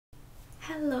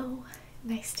Hello,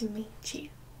 nice to meet you.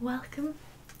 Welcome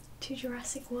to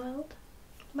Jurassic World.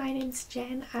 My name's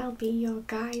Jen. I'll be your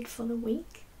guide for the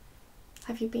week.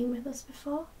 Have you been with us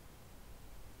before?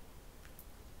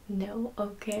 No?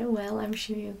 Okay, well, I'm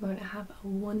sure you're going to have a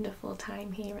wonderful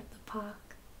time here at the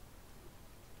park.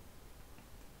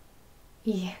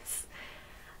 Yes.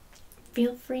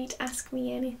 Feel free to ask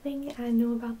me anything. I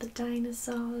know about the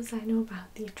dinosaurs, I know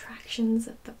about the attractions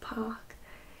at the park,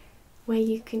 where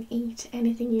you can eat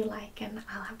anything you like, and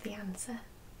I'll have the answer.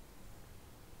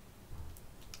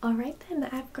 Alright then,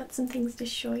 I've got some things to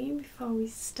show you before we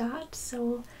start,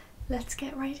 so let's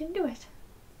get right into it.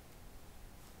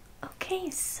 Okay,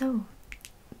 so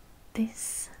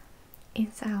this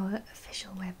is our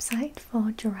official website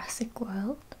for Jurassic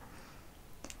World.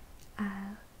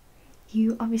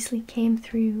 You obviously came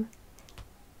through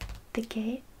the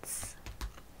gates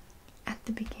at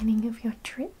the beginning of your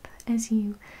trip as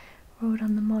you rode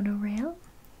on the monorail.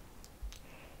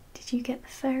 Did you get the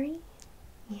ferry?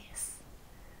 Yes.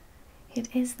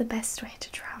 It is the best way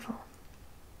to travel.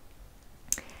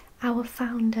 Our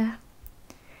founder,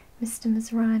 Mr.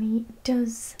 Masrani,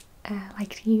 does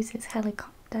like to use his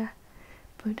helicopter,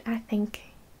 but I think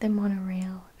the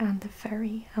monorail and the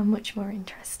ferry are much more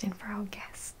interesting for our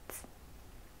guests.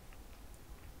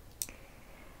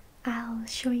 I'll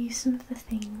show you some of the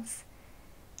things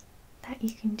that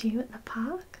you can do at the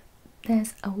park.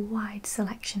 There's a wide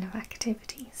selection of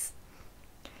activities.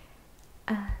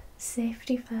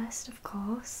 Safety first, of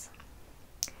course.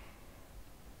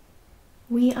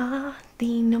 We are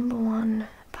the #1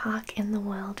 park in the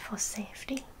world for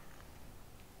safety,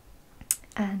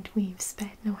 and we've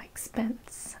spared no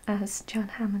expense, as John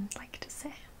Hammond liked to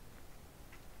say.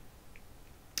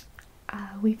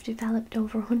 We've developed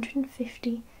over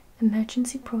 150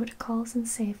 emergency protocols and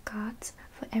safeguards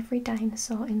for every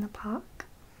dinosaur in the park.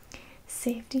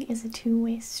 Safety is a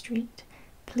two-way street.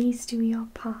 Please do your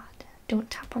part.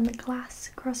 Don't tap on the glass,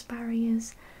 cross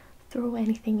barriers, throw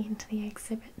anything into the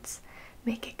exhibits,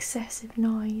 make excessive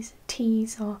noise,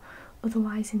 tease, or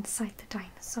otherwise incite the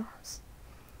dinosaurs.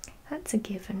 That's a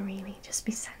given, really. Just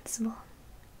be sensible.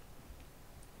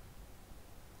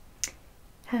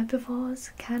 Herbivores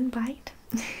can bite,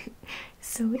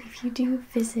 so if you do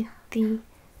visit the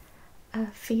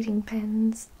feeding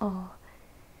pens or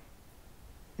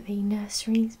the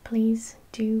nurseries, please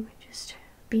do just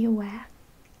be aware.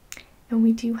 And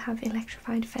we do have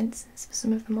electrified fences for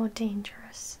some of the more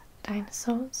dangerous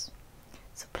dinosaurs,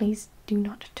 so please do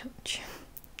not touch.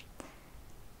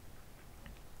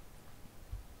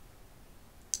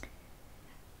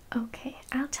 Okay,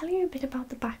 I'll tell you a bit about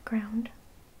the background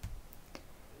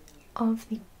of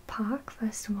the park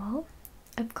first of all.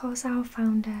 Of course, our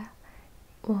founder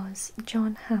was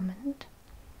John Hammond.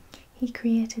 He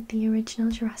created the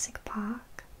original Jurassic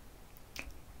Park,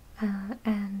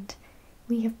 and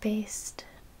we have based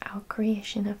our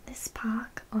creation of this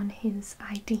park on his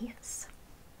ideas.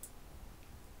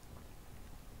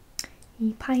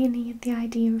 He pioneered the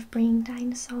idea of bringing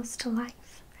dinosaurs to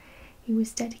life. He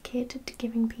was dedicated to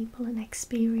giving people an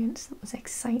experience that was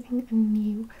exciting and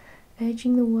new,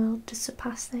 urging the world to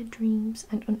surpass their dreams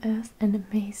and unearth an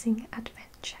amazing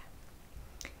adventure.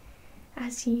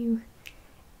 As you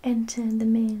enter the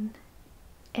main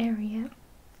area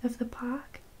of the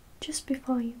park, just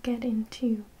before you get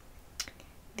into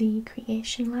the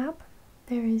creation lab,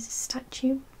 there is a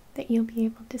statue that you'll be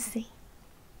able to see.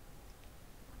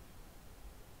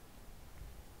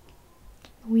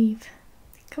 We've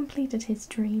completed his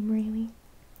dream, really.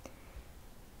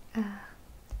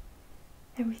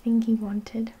 Everything he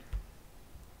wanted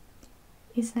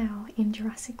is now in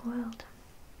Jurassic World.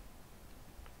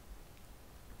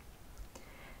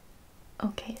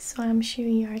 Okay, so I'm sure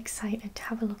you're excited to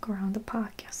have a look around the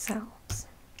park yourselves.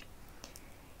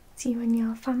 It's you and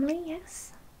your family,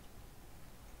 yes?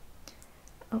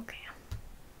 Okay.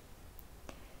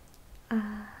 Let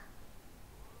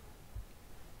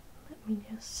me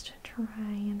just try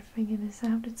and figure this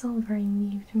out. It's all very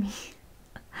new to me.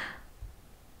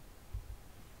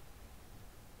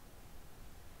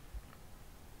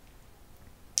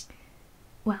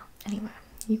 Well, anyway,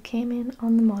 you came in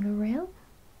on the monorail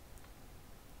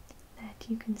that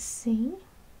you can see.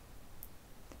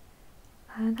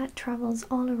 That travels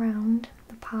all around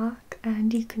the park,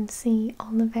 and you can see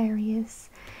all the various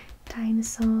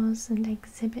dinosaurs and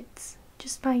exhibits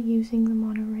just by using the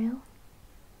monorail.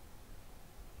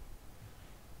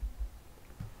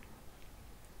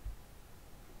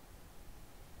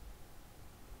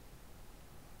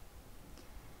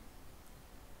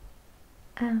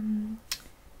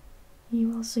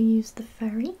 You also use the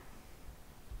ferry.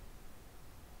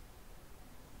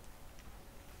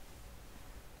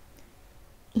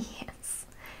 Yes.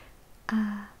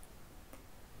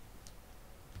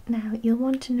 Now, you'll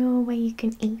want to know where you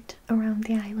can eat around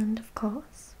the island, of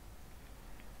course.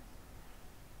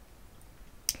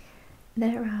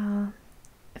 There are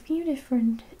a few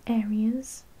different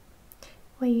areas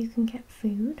where you can get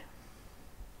food.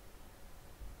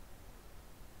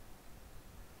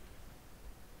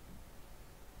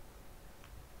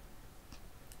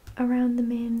 Around the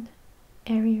main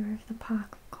area of the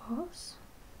park, of course.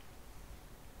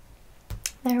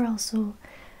 There are also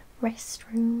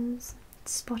restrooms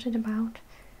spotted about,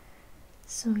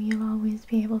 so you'll always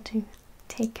be able to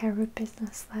take care of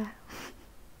business there.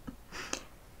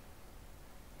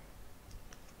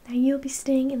 Now you'll be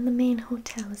staying in the main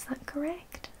hotel, is that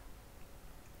correct?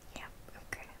 Yep,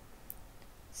 okay.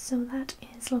 So that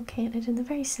is located in the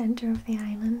very centre of the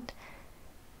island,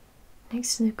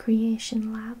 next to the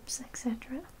creation labs,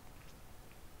 etc.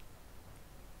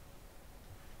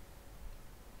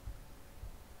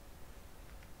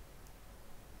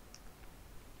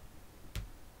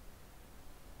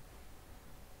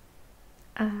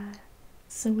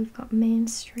 So we've got Main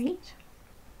Street.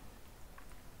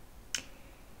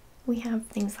 We have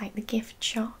things like the gift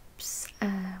shops.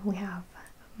 We have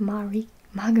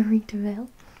Margaritaville,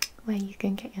 where you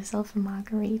can get yourself a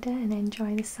margarita and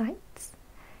enjoy the sights.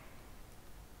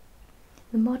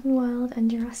 The modern world and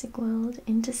Jurassic World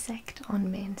intersect on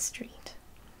Main Street.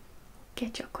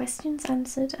 Get your questions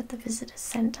answered at the Visitor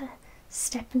Centre,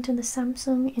 step into the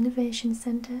Samsung Innovation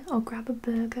Centre, or grab a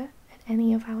burger at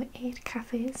any of our 8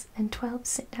 cafes and 12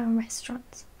 sit-down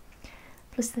restaurants.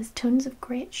 Plus there's tons of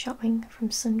great shopping, from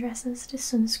sundresses to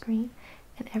sunscreen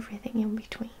and everything in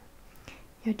between.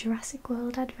 Your Jurassic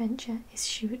World adventure is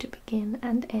sure to begin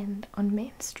and end on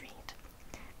Main Street.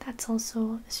 That's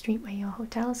also the street where your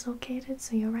hotel is located,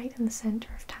 so you're right in the centre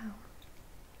of town.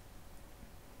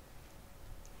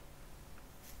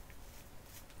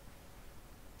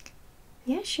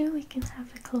 Yeah, sure, we can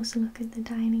have a closer look at the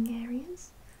dining areas.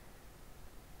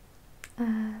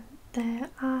 There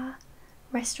are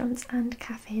restaurants and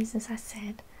cafes, as I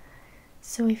said,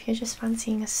 so if you're just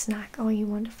fancying a snack or you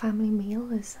want a family meal,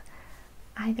 there's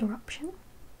either option.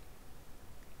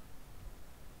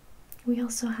 We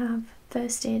also have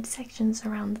first aid sections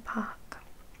around the park,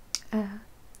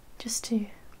 just to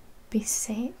be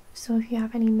safe, so if you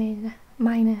have any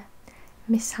minor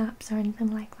mishaps or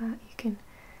anything like that, you can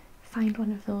find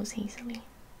one of those easily.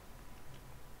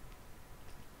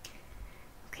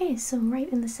 Okay, so right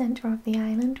in the centre of the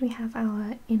island we have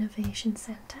our Innovation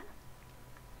Centre,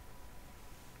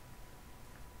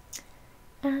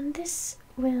 and this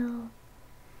will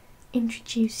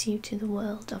introduce you to the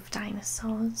world of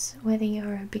dinosaurs, whether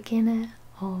you're a beginner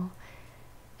or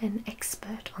an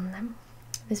expert on them.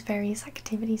 There's various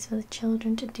activities for the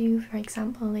children to do. For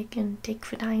example, they can dig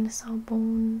for dinosaur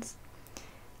bones.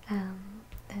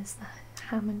 There's the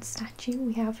Hammond statue.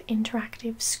 We have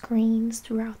interactive screens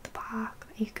throughout the park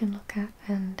that you can look at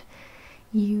and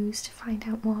use to find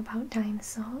out more about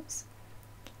dinosaurs.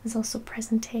 There's also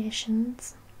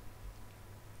presentations.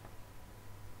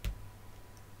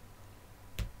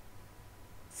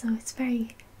 So it's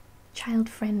very child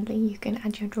friendly. You can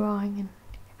add your drawing and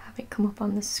have it come up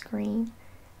on the screen,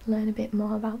 learn a bit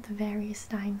more about the various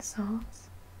dinosaurs.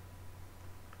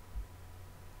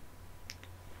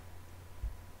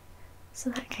 So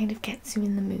that kind of gets you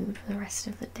in the mood for the rest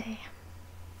of the day.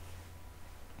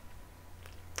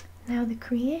 Now the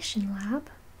Creation Lab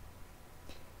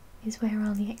is where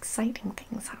all the exciting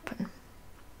things happen.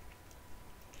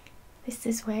 This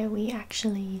is where we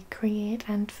actually create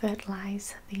and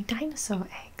fertilise the dinosaur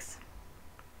eggs.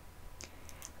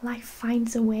 Life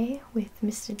finds a way with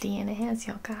Mr. DNA as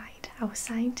your guide. Our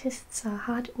scientists are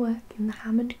hard at work in the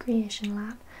Hammond Creation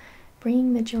Lab,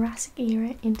 bringing the Jurassic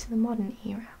era into the modern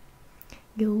era.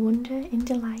 You'll wonder in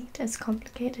delight as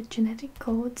complicated genetic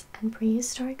codes and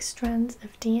prehistoric strands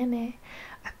of DNA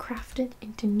are crafted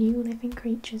into new living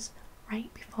creatures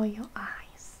right before your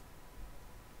eyes.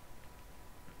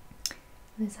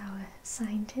 There's our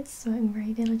scientists working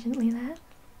very diligently there.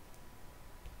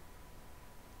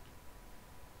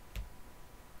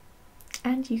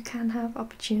 And you can have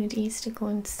opportunities to go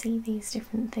and see these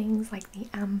different things like the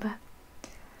amber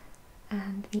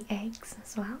and the eggs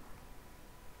as well.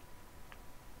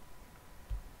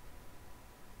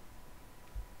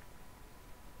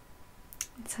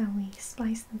 That's how we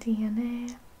splice the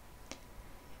DNA.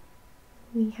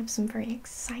 We have some very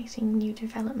exciting new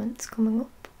developments coming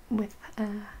up with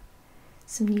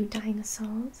some new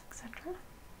dinosaurs, etc.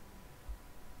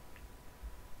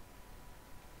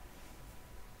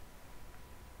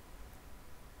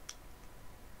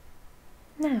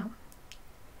 Now,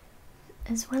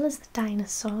 as well as the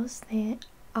dinosaurs, there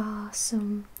are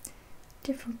some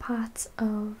different parts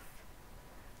of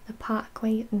the park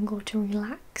where you can go to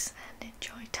relax and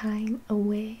enjoy time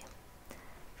away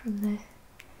from the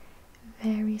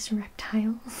various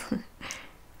reptiles.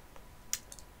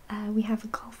 We have a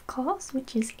golf course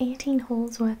which is 18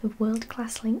 holes worth of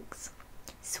world-class links.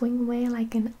 Swing away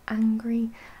like an angry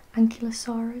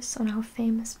ankylosaurus on our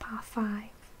famous par 5.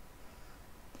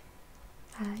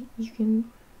 You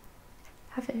can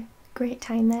have a great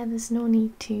time there. There's no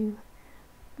need to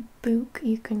book,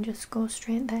 you can just go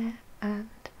straight there and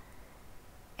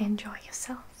enjoy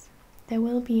yourself. There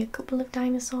will be a couple of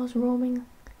dinosaurs roaming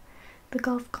the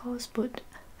golf course, but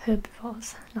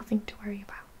herbivores, nothing to worry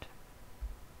about.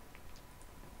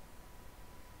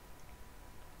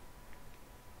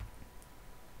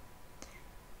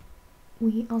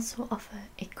 We also offer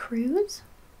a cruise,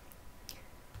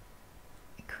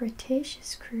 a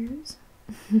Cretaceous cruise.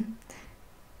 If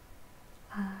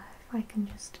I can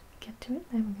just get to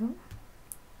it, there we go.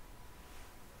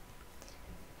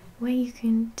 Where you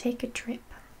can take a trip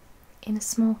in a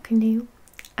small canoe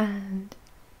and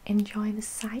enjoy the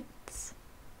sights,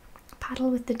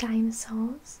 paddle with the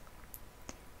dinosaurs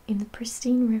in the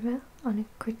pristine river on a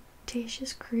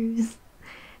Cretaceous cruise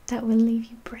that will leave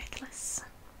you breathless.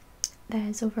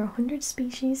 There's over 100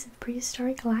 species of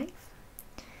prehistoric life,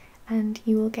 and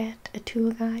you will get a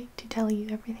tour guide to tell you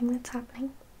everything that's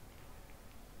happening.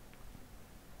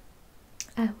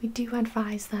 We do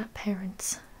advise that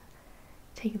parents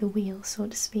take the wheel, so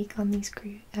to speak, on these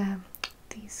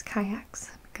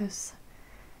kayaks, because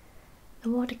the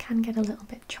water can get a little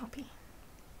bit choppy.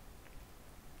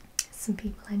 Some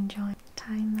people enjoy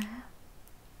time there.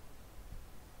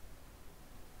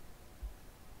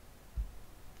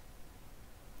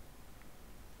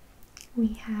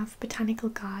 We have botanical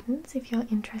gardens if you're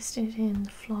interested in the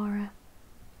flora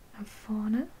and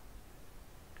fauna.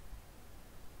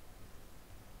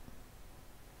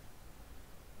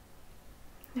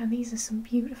 Now these are some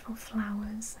beautiful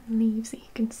flowers and leaves that you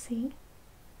can see.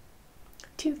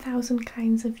 2,000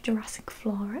 kinds of Jurassic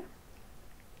flora.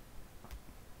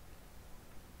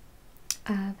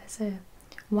 There's a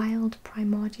wild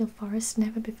primordial forest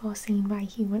never before seen by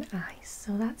human eyes,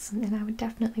 so that's something I would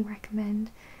definitely recommend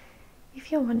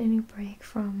if you're wanting a break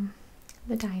from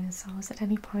the dinosaurs at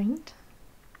any point.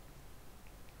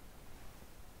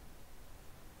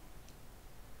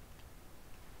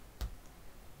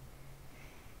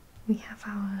 We have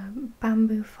our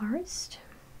bamboo forest,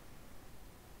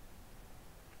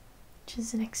 which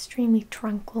is an extremely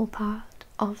tranquil part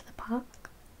of the park.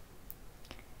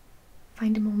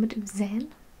 Find a moment of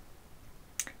zen.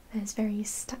 There's various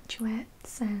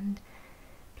statuettes and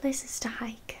places to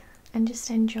hike and just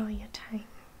enjoy your time.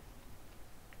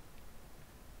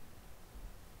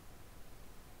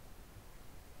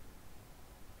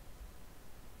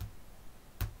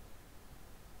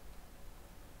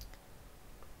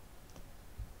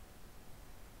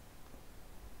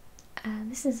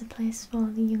 This is a place for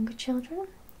the younger children.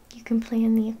 You can play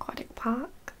in the aquatic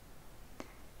park,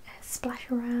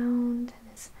 splash around, and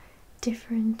there's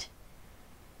different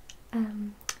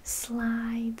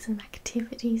slides and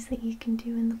activities that you can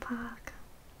do in the park.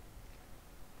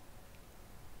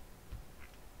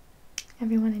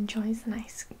 Everyone enjoys the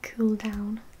nice cool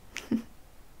down.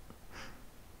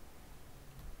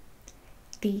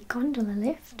 The gondola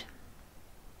lift,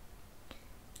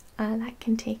 that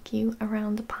can take you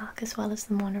around the park as well as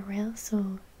the monorail,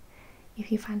 so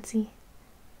if you fancy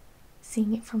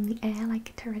seeing it from the air like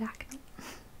a pterodactyl.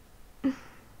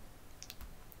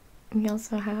 We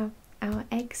also have our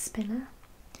egg spinner,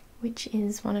 which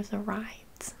is one of the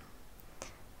rides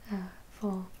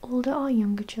for older or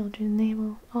younger children. They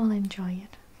will all enjoy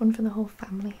it. Fun for the whole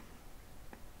family.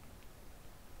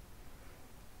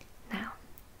 Now,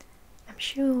 I'm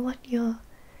sure what you're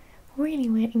really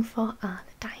waiting for are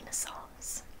the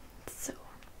dinosaurs. So,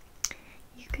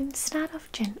 you can start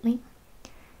off gently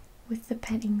with the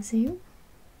petting zoo.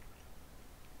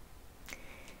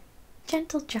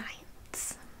 Gentle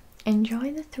giants.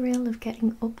 Enjoy the thrill of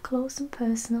getting up close and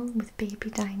personal with baby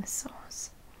dinosaurs.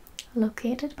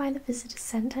 Located by the visitor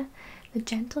centre, the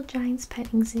Gentle Giants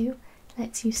Petting Zoo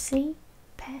lets you see,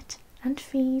 pet and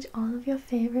feed all of your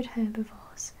favourite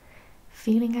herbivores.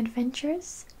 Feeling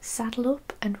adventurous? Saddle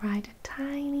up and ride a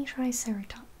tiny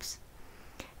triceratops.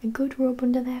 A good rub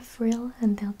under their frill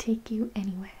and they'll take you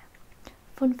anywhere.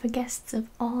 Fun for guests of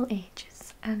all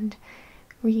ages, and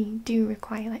we do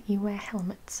require that you wear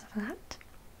helmets for that.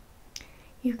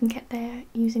 You can get there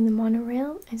using the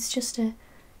monorail. It's just a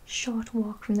short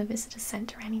walk from the visitor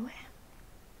centre anyway.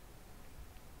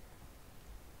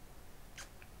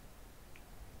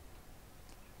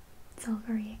 It's all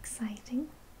very exciting.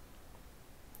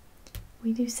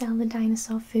 We do sell the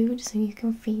dinosaur food, so you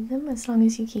can feed them as long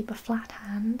as you keep a flat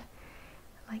hand,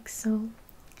 like so,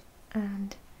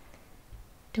 and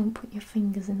don't put your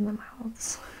fingers in their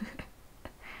mouths.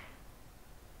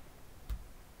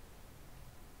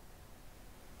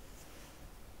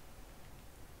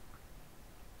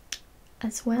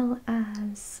 As well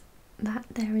as that,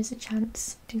 there is a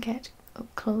chance to get up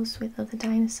close with other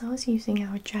dinosaurs using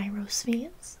our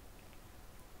gyrospheres.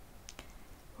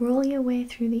 Roll your way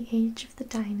through the age of the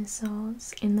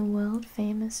dinosaurs in the world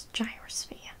famous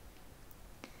gyrosphere.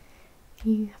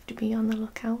 You have to be on the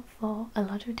lookout for a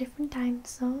lot of different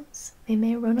dinosaurs. They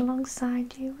may run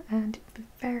alongside you and it'll be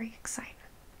very exciting.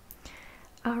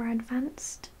 Our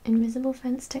advanced invisible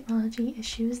fence technology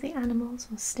assures the animals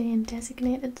will stay in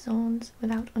designated zones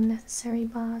without unnecessary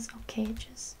bars or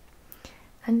cages.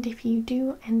 And if you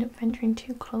do end up venturing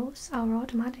too close, our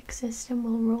automatic system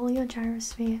will roll your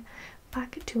gyrosphere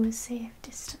back to a safe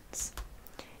distance.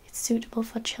 It's suitable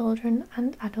for children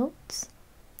and adults,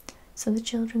 so the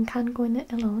children can go in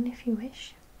it alone if you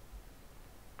wish.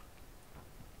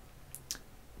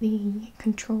 The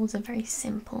controls are very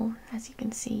simple. As you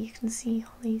can see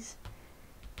all these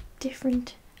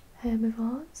different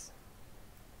herbivores.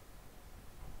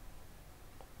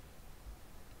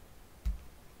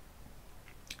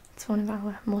 It's one of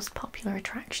our most popular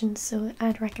attractions, so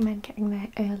I'd recommend getting there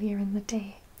earlier in the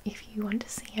day if you want to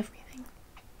see everything.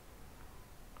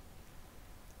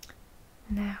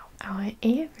 Now, our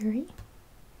aviary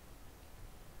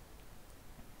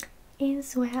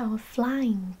is where our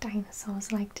flying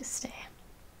dinosaurs like to stay.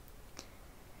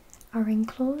 Our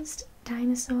enclosed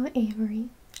dinosaur aviary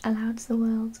allows the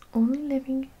world's only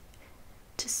living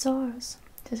pterosaurs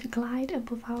to glide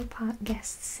above our park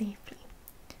guests safely.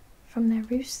 From their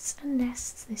roosts and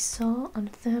nests they soar on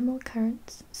thermal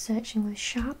currents, searching with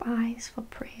sharp eyes for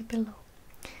prey below.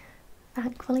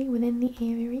 Thankfully, within the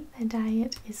aviary their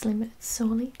diet is limited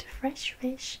solely to fresh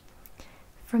fish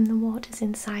from the waters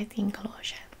inside the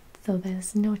enclosure. So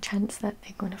there's no chance that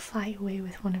they're going to fly away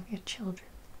with one of your children,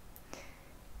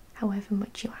 however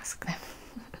much you ask them.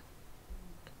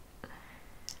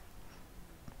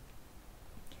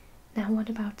 Now, what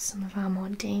about some of our more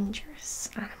dangerous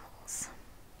animals?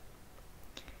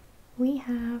 We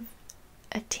have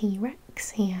a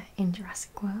T-Rex here in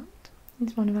Jurassic World.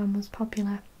 It's one of our most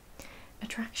popular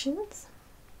attractions.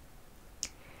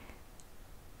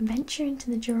 Venture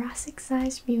into the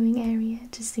Jurassic-sized viewing area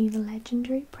to see the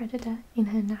legendary predator in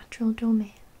her natural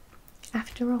domain.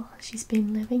 After all, she's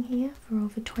been living here for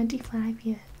over 25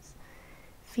 years.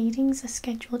 Feedings are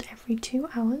scheduled every 2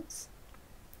 hours.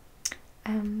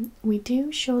 We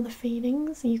do show the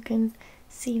feedings. You can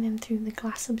see them through the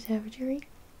glass observatory.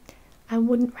 I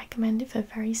wouldn't recommend it for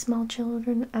very small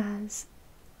children, as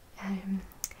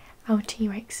our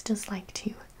T-Rex does like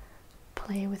to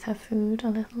play with her food a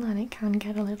little and it can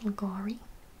get a little gory.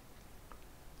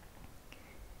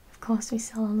 Of course, we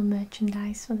sell all the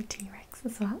merchandise for the T-Rex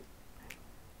as well.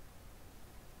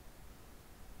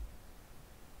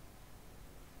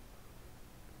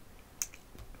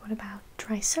 What about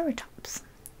Triceratops?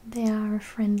 They are a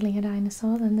friendlier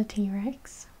dinosaur than the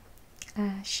T-Rex.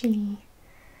 She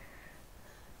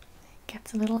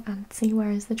gets a little antsy,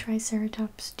 whereas the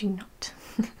Triceratops do not.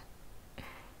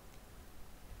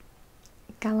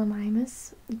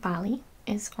 Gallimimus Valley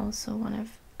is also one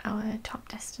of our top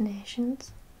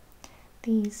destinations.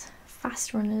 These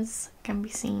fast runners can be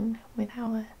seen with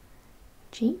our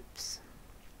jeeps.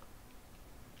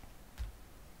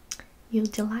 You'll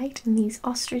delight in these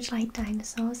ostrich-like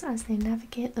dinosaurs as they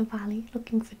navigate the valley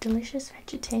looking for delicious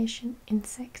vegetation,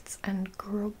 insects and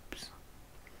grubs.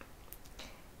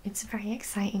 It's very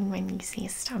exciting when you see a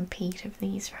stampede of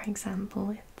these, for example.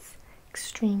 It's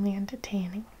extremely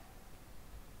entertaining.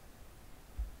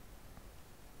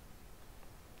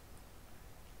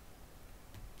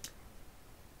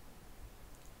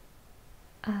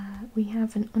 We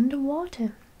have an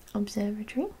underwater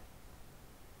observatory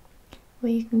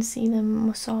where you can see the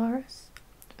Mosasaurus.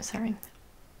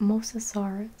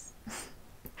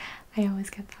 I always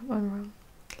get that one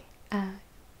wrong.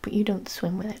 But you don't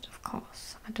swim with it, of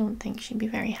course. I don't think she'd be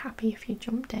very happy if you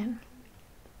jumped in.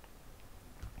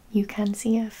 You can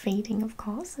see her feeding, of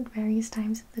course, at various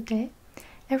times of the day,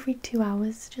 every 2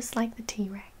 hours, just like the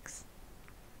T-Rex.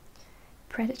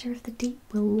 Predator of the deep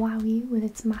will wow you with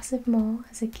its massive maw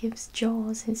as it gives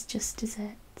Jaws his just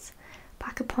desserts.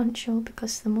 Pack a poncho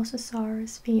because the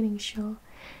Mosasaurus feeding show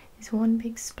is one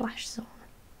big splash zone.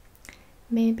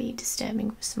 May be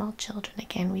disturbing for small children.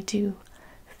 Again, we do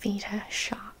feed her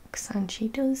sharks and she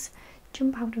does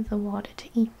jump out of the water to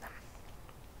eat them.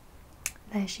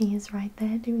 There she is right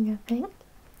there doing her thing.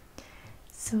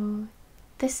 So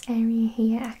this area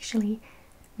here actually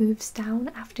moves down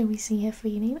after we see her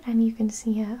feeding, and you can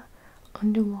see her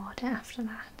underwater after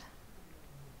that.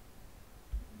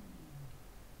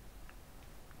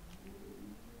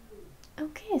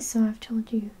 Okay, so I've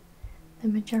told you the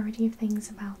majority of things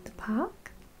about the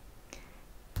park.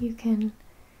 You can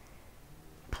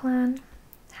plan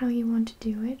how you want to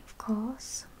do it, of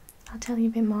course. I'll tell you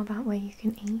a bit more about where you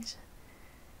can eat.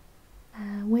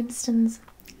 Winston's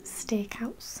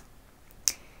Steakhouse.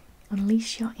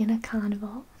 Unleash your inner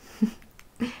carnivore.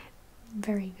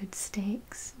 Very good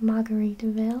steaks.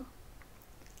 Margaritaville.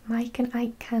 Mike and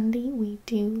Ike Candy. We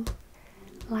do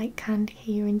like candy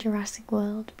here in Jurassic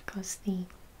World because the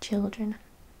children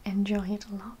enjoy it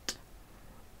a lot.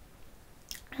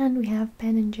 And we have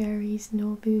Ben and Jerry's,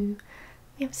 Nobu.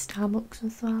 We have Starbucks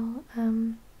as well.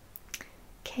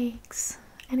 Cakes,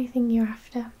 anything you're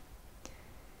after,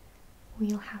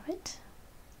 we'll have it.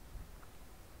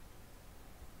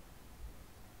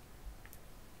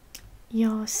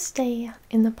 Your stay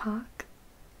in the park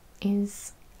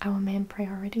is our main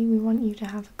priority. We want you to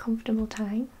have a comfortable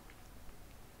time.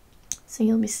 So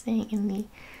you'll be staying in the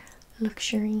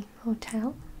luxury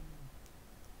hotel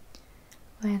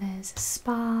where there's a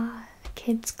spa, a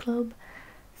kids club,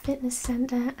 fitness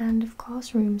centre, and of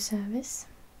course room service.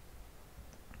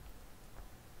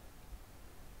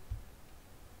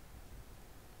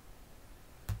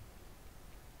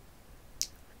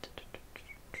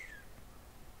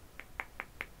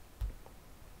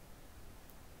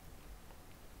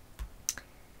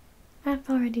 I've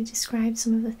already described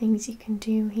some of the things you can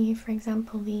do here, for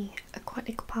example the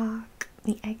aquatic park,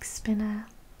 the egg spinner,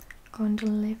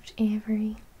 gondola lift,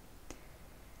 aviary,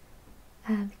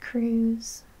 the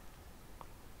cruise.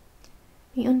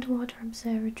 The underwater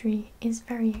observatory is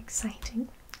very exciting.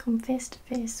 Come face to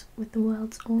face with the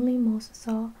world's only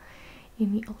mosasaur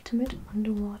in the ultimate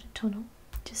underwater tunnel.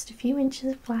 Just a few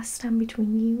inches of glass stand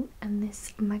between you and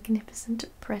this magnificent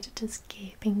predator's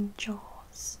gaping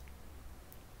jaws.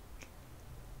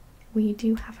 We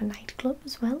do have a nightclub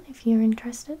as well if you're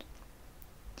interested.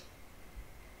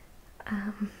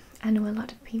 I know a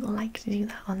lot of people like to do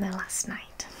that on their last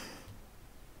night.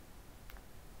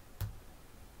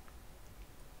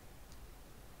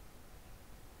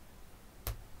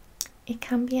 It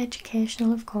can be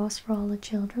educational, of course, for all the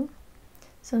children.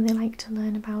 So they like to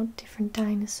learn about different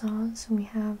dinosaurs. We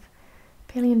have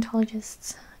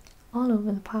paleontologists all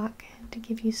over the park to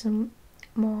give you some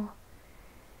more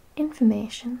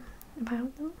information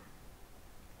about them.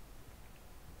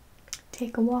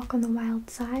 Take a walk on the wild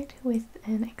side with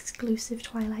an exclusive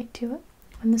twilight tour.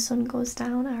 When the sun goes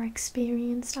down, our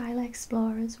experienced Isla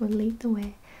explorers will lead the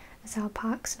way as our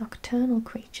park's nocturnal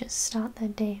creatures start their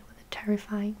day with a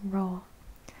terrifying roar.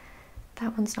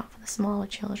 That one's not for the smaller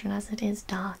children as it is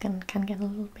dark and can get a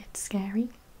little bit scary,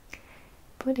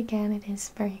 but again it is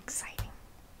very exciting.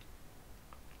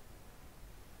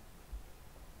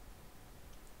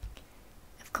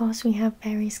 Of course we have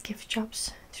various gift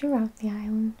shops throughout the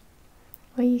island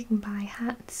where you can buy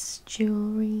hats,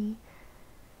 jewellery,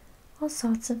 all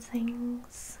sorts of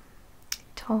things,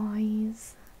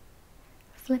 toys,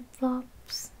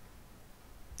 flip-flops,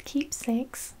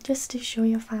 keepsakes, just to show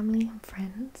your family and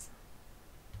friends.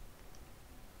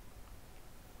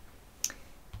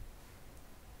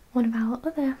 One of our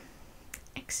other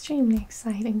extremely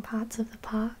exciting parts of the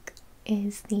park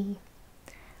is the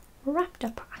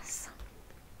Raptor Pass.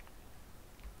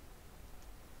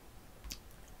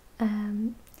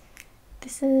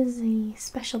 This is a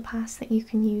special pass that you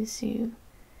can use to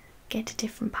get to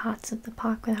different parts of the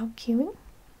park without queuing.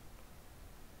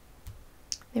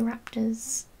 The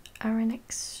raptors are an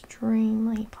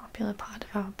extremely popular part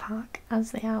of our park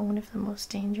as they are one of the most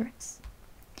dangerous.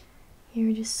 Here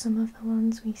are just some of the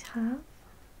ones we have.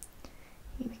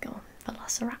 Here we go,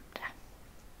 Velociraptor.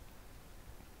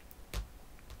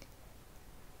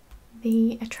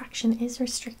 The attraction is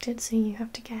restricted, so you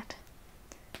have to get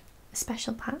a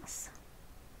special pass.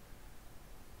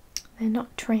 They're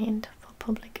not trained for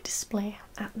public display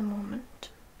at the moment.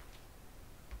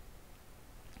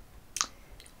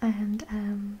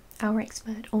 And our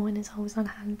expert Owen is always on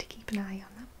hand to keep an eye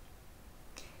on them.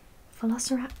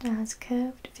 Velociraptor has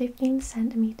curved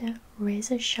 15cm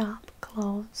razor sharp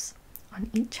claws on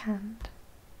each hand.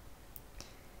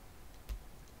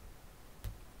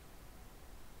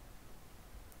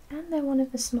 And they're one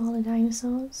of the smaller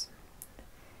dinosaurs.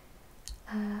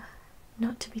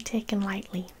 Not to be taken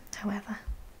lightly, however.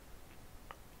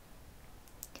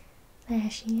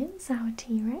 There she is, our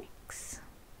T-Rex.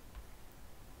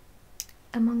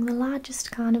 Among the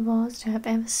largest carnivores to have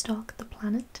ever stalked the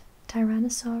planet,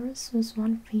 Tyrannosaurus was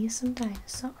one fearsome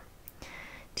dinosaur.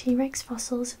 T-Rex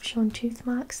fossils have shown tooth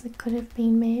marks that could have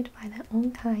been made by their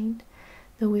own kind,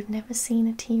 though we've never seen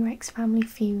a T-Rex family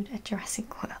feud at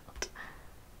Jurassic World.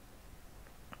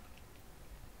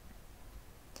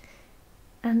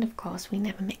 And of course we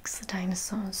never mix the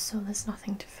dinosaurs, so there's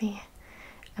nothing to fear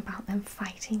about them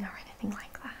fighting or anything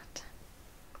like that.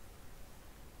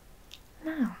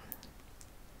 Now,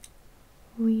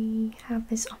 we have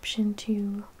this option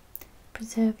to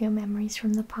preserve your memories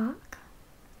from the park.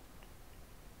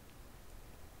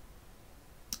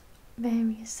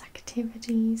 Various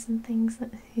activities and things that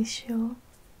they show.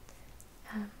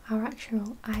 Our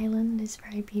actual island is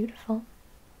very beautiful.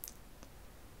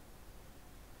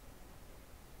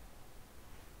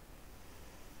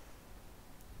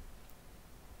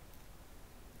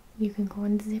 You can go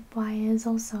on zip wires,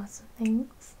 all sorts of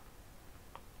things.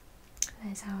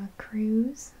 There's our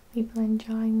cruise, people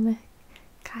enjoying the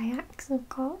kayaks, of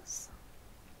course.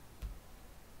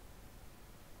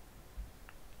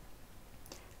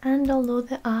 And although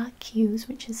there are queues,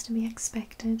 which is to be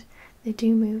expected, they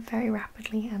do move very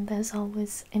rapidly and there's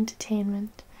always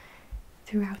entertainment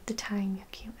throughout the time you're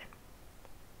queuing.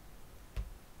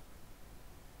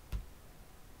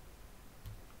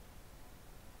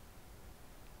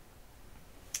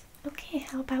 Okay,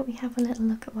 how about we have a little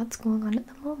look at what's going on at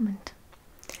the moment.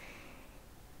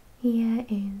 Here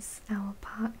is our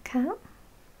park car.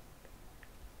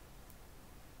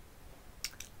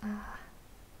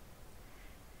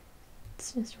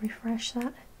 Let's just refresh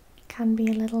that. It can be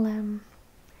a little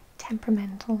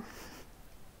temperamental.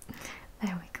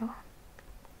 There we go.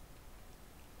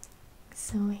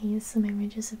 So here's some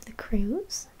images of the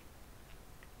cruise.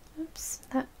 Oops,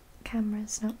 that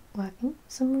camera's not working for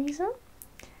some reason.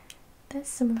 There's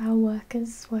some of our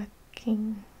workers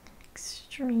working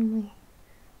extremely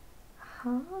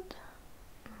hard.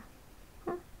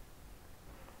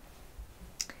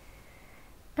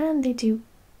 And they do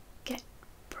get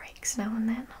breaks now and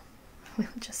then. We'll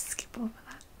just skip over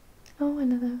that. Oh,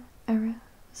 another error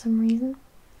for some reason.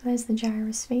 There's the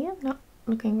gyrosphere, not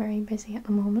looking very busy at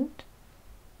the moment.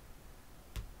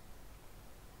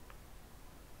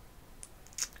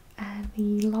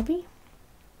 The lobby.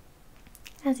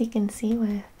 As you can see,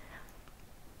 we're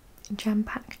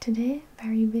jam-packed today,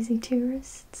 very busy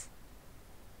tourists.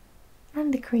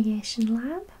 And the creation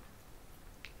lab,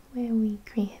 where we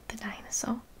create the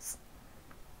dinosaurs.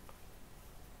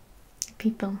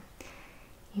 People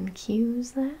in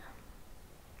queues there.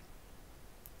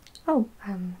 Oh,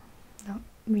 not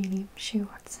really sure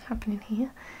what's happening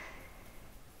here.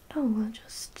 Oh, we'll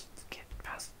just get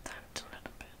past that a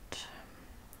little bit.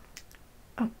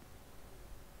 Oh.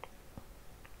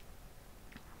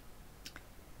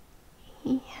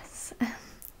 Yes,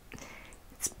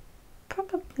 it's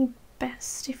probably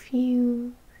best if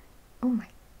you, oh my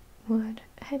word,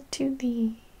 head to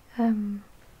the,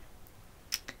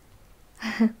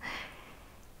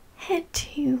 head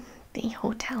to the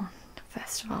hotel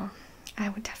first of all. I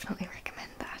would definitely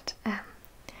recommend that.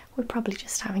 We're probably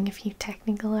just having a few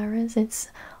technical errors. It's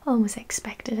always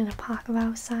expected in a park of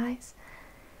our size.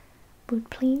 But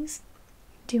please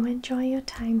do enjoy your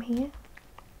time here.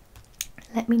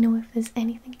 Let me know if there's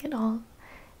anything at all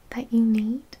that you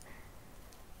need.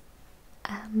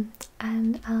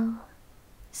 And I'll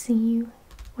see you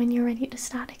when you're ready to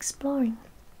start exploring.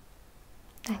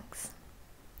 Thanks.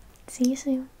 See you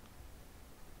soon.